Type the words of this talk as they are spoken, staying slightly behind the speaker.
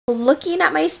looking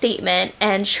at my statement,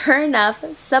 and sure enough,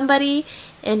 somebody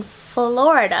in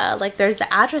Florida, like there's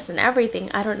the address and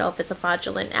everything. I don't know if it's a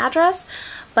fraudulent address,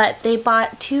 but they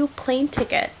bought 2 plane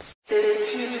tickets. Thank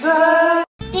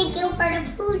you for the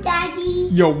food, Daddy.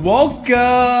 You're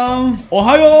welcome.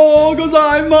 Ohayo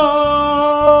gozaimasu.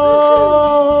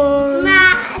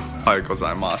 Ohayo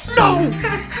gozaimasu.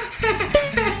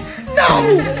 No.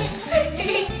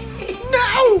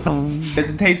 No. Does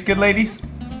it taste good, ladies?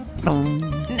 No.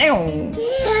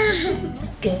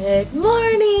 Good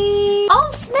morning.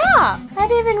 Oh snap! I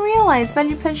didn't even realize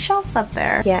Benji put shelves up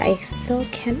there. Yeah, I still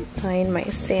can't find my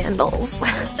sandals.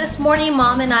 This morning,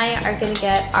 Mom and I are gonna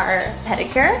get our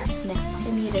pedicure. Now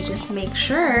I need to just make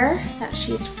sure that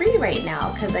she's free right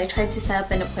now because I tried to set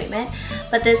up an appointment,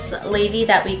 but this lady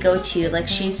that we go to, like,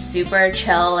 she's super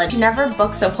chill and she never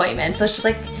books appointments. So she's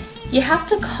like, you have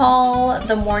to call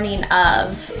the morning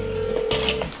of.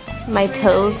 My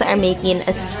toes are making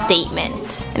a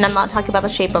statement. And I'm not talking about the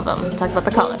shape of them, I'm talking about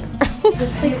the color.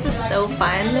 This place is so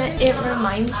fun. It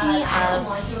reminds me of,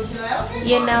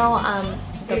 you know,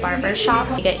 the barber shop.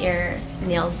 You get your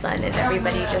nails done and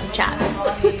everybody just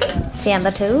chats. Fan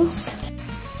the toes.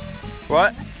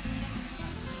 What?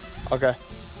 Okay.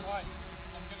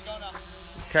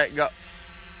 Okay, go.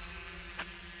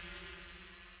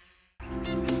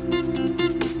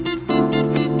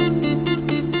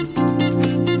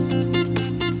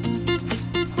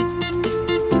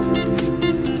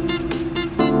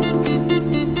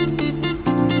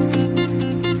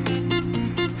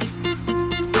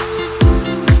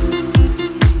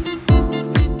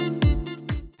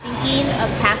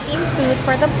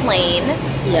 For the plane,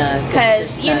 yeah,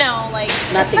 because you know, like,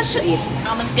 nothing to eat.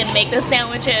 Mama's gonna make the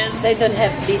sandwiches. They don't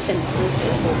have decent food.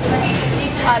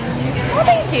 Well,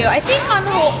 they do. I think on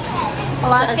the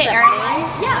Alaska Airlines,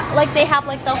 yeah, like they have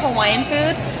like the Hawaiian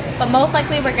food, but most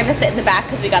likely we're gonna sit in the back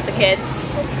because we got the kids.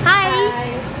 Hi. Hi.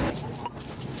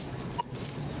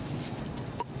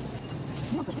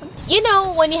 You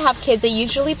know, when you have kids, they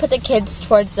usually put the kids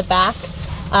towards the back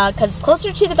because it's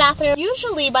closer to the bathroom.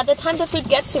 Usually, by the time the food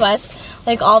gets to us,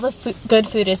 like all the good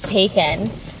food is taken.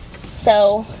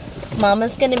 So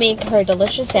Mama's gonna make her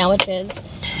delicious sandwiches.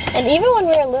 And even when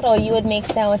we were little, you would make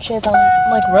sandwiches on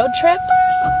like road trips.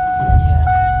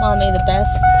 Yeah. Mom made the best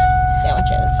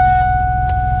sandwiches.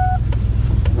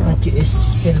 But you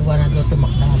still wanna go to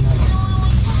McDonald's.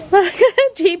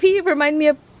 JP remind me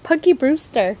of Punky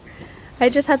Brewster. I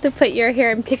just have to put your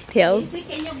hair in pigtails.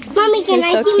 Mommy, can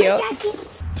I see cute. my jacket?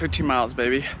 13 miles,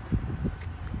 baby.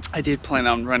 I did plan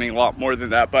on running a lot more than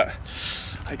that, but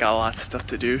I got a lot of stuff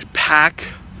to do.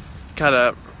 Pack,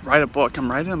 gotta write a book. I'm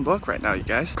writing a book right now, you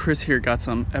guys. Chris here got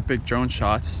some epic drone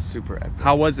shots. Super epic.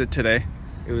 How was it today?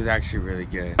 It was actually really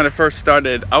good. When I first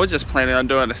started, I was just planning on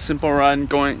doing a simple run,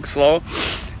 going slow,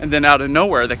 and then out of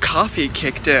nowhere, the coffee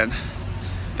kicked in.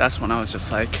 That's when I was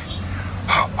just like,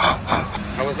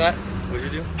 How was that? What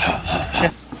did you do?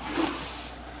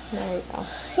 There you go.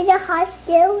 Is it hot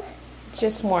still? It's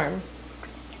just warm.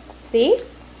 See?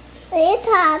 It's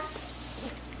hot.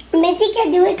 Minty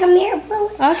can do it. Come here,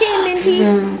 please. Okay, Minty.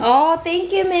 Oh,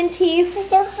 thank you, Minty. It's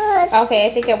so hot. Okay, I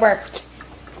think it worked.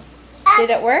 Did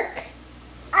it work?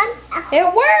 It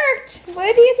worked!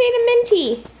 What did you say to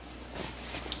Minty?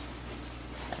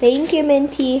 Thank you,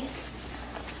 Minty.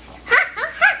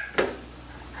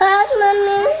 Hi,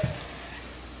 Mommy.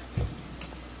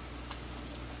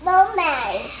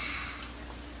 Snowman.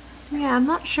 Yeah, I'm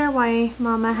not sure why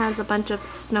Mama has a bunch of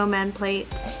snowman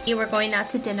plates. We were going out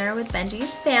to dinner with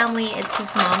Benji's family. It's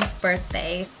his mom's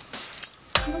birthday.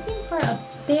 I'm looking for a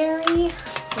berry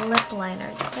lip liner.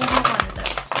 I have one of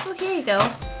those. Oh, here you go.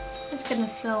 I'm just gonna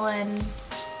fill in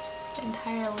the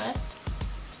entire lip.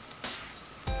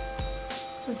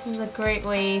 This is a great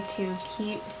way to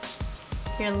keep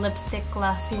your lipstick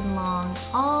lasting long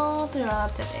all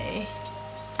throughout the day.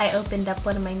 I opened up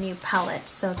one of my new palettes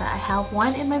so that I have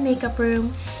one in my makeup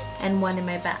room and one in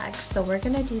my bag. So we're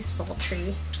gonna do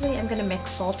sultry. Actually, I'm gonna mix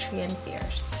sultry and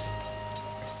fierce.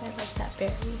 I like that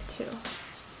berry too.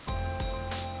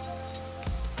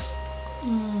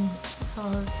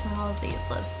 Oh, smell these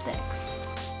lipsticks.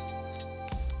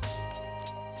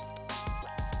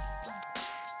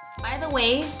 By the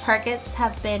way, Targets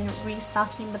have been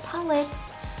restocking the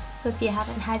palettes. So if you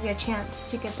haven't had your chance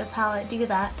to get the palette, do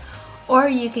that. Or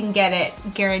you can get it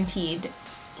guaranteed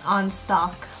on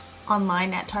stock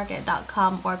online at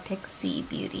Target.com or Pixie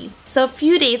Beauty. So a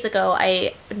few days ago,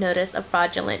 I noticed a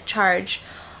fraudulent charge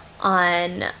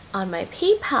on my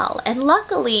PayPal, and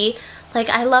luckily, like,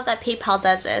 I love that PayPal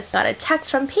does this. Got a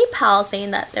text from PayPal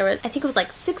saying that there was, I think it was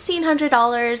like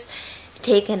 $1,600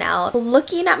 taken out.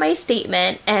 Looking at my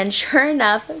statement, and sure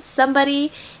enough,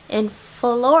 somebody in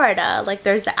Florida. Like,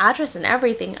 there's the address and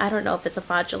everything. I don't know if it's a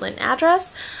fraudulent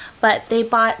address, but they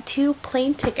bought 2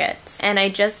 plane tickets, and I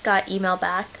just got email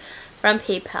back from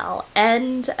PayPal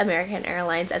and American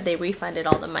Airlines, and they refunded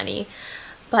all the money.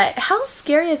 But how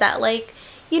scary is that? Like,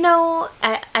 you know,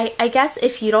 I guess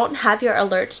if you don't have your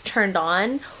alerts turned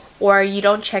on, or you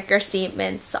don't check your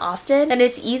statements often, then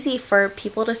it's easy for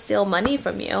people to steal money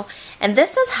from you. And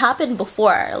this has happened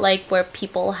before, like where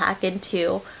people hack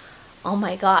into, oh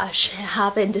my gosh, it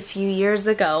happened a few years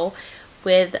ago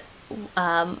with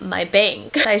my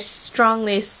bank. I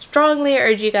strongly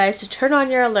urge you guys to turn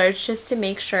on your alerts just to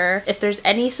make sure if there's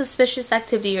any suspicious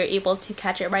activity, you're able to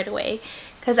catch it right away.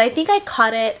 Because I think I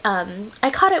caught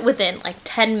it within like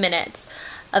 10 minutes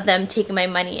of them taking my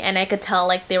money, and I could tell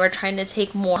like they were trying to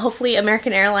take more. Hopefully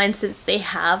American Airlines, since they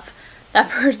have that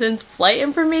person's flight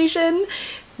information,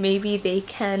 maybe they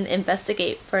can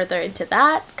investigate further into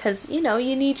that, because you know,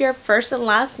 you need your first and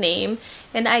last name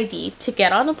and ID to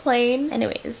get on a plane.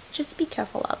 Anyways, just be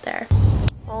careful out there.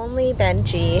 Only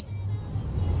Benji.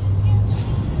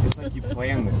 It's like you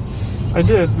planned this. I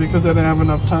did, because I didn't have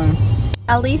enough time.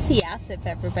 At least he asked if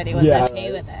everybody was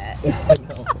okay with it. I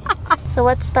know. So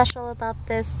what's special about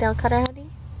this nail cutter, honey?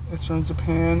 It's from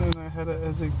Japan, and I had it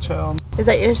as a child. Is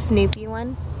that your Snoopy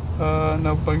one?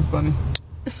 No, Bugs Bunny.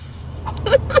 That's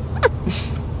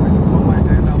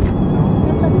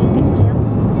a big deal.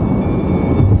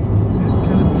 It's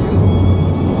kind of beautiful.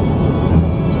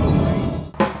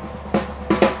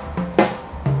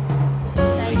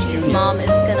 Benji's mom is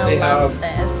gonna love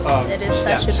this. It is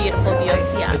such a beautiful view of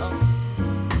Seattle.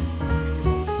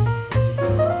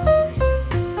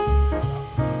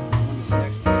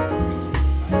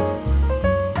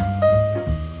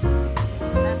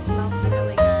 That smells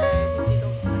really good.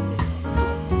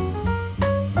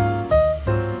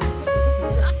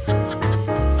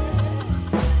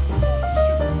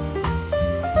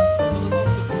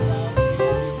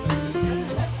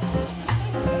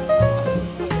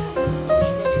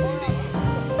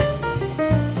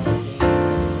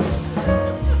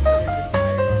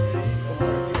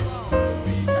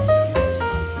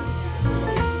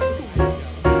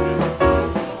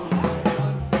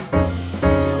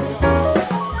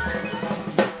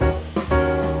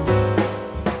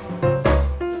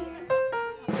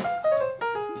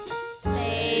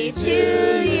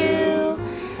 To you,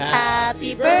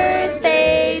 happy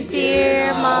birthday,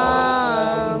 dear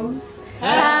mom.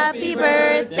 Happy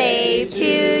birthday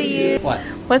to you. What?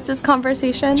 What's this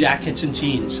conversation? Jackets and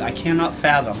jeans. I cannot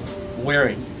fathom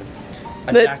wearing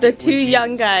a The jacket two with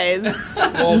young jeans.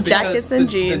 guys. Well, Jackets and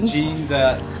jeans. The jeans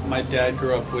that my dad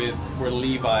grew up with were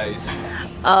Levi's. They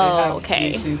Oh, have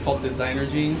okay. these things called designer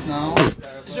jeans now.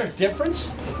 Is there a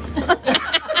difference?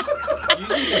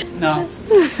 No.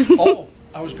 Oh,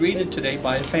 I was greeted today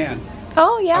by a fan.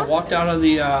 Oh, I yeah? walked out of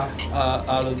the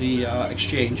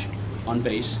exchange on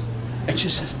base, and she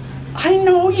says, "I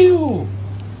know you."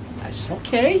 I said,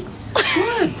 "Okay,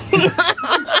 good."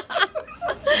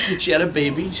 And she had a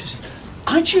baby. She said,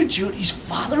 "Aren't you Judy's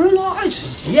father-in-law?" I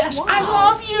said, "Yes, I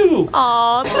love you."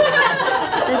 Aw,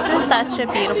 this is such a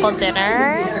beautiful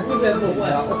dinner.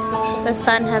 The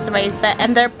sun has already set,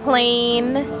 and they're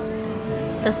playing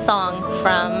the song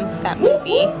from that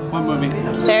movie. What movie?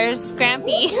 There's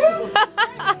Grampy.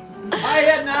 Hi,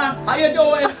 Edna. How you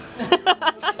doing?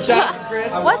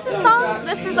 What's the song?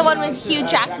 This is the one with Hugh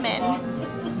Jackman.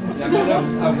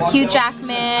 Hugh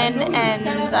Jackman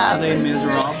and Les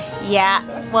Miserables. yeah,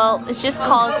 well, it's just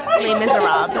called Les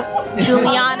Miserables.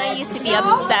 Juliana used to be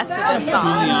obsessed with this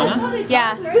song. Juliana?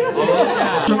 Yeah.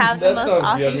 We have the most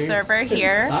awesome server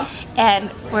here, and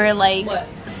we're like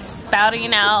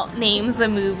spouting out names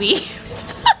of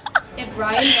movies. If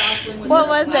Ryan Gosling was What in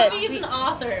was it? Movies and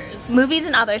authors. Movies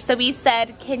and others. So we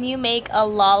said, can you make a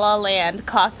La La Land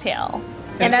cocktail?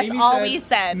 And that's Amy all said, we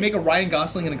said. Make a Ryan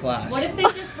Gosling in a glass. What if they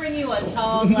just bring you a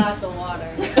tall glass of water?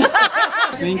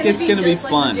 I think it's gonna be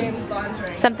fun.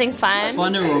 Something fun?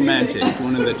 Fun or romantic,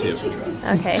 one of the two.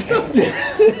 Okay.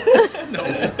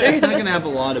 It's not gonna have a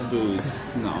lot of booze,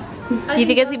 no. You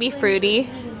think it's gonna be fruity?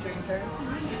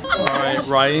 Alright,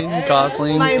 Ryan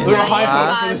Gosling. My in Ryan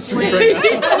glass.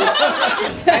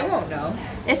 I won't know.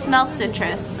 It smells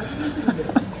citrus.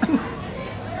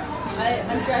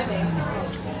 I'm driving.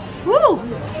 Woo!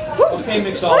 Okay,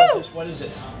 mixologist, what is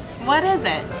it? What is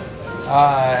it?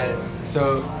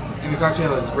 So in the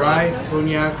cocktail is rye,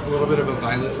 cognac, a little bit of a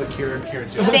violet liqueur,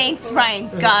 carrot juice. Thanks, Ryan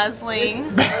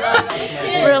Gosling.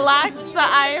 Relax the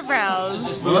eyebrows.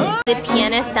 The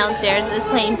pianist downstairs is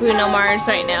playing Bruno Mars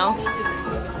right now.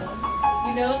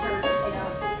 Your nose hurts, you know.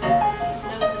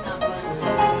 Nose is not fun.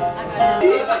 I got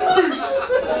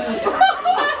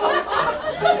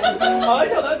it.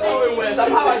 like how that's how it went.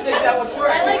 Somehow I think that would work.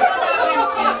 I like how that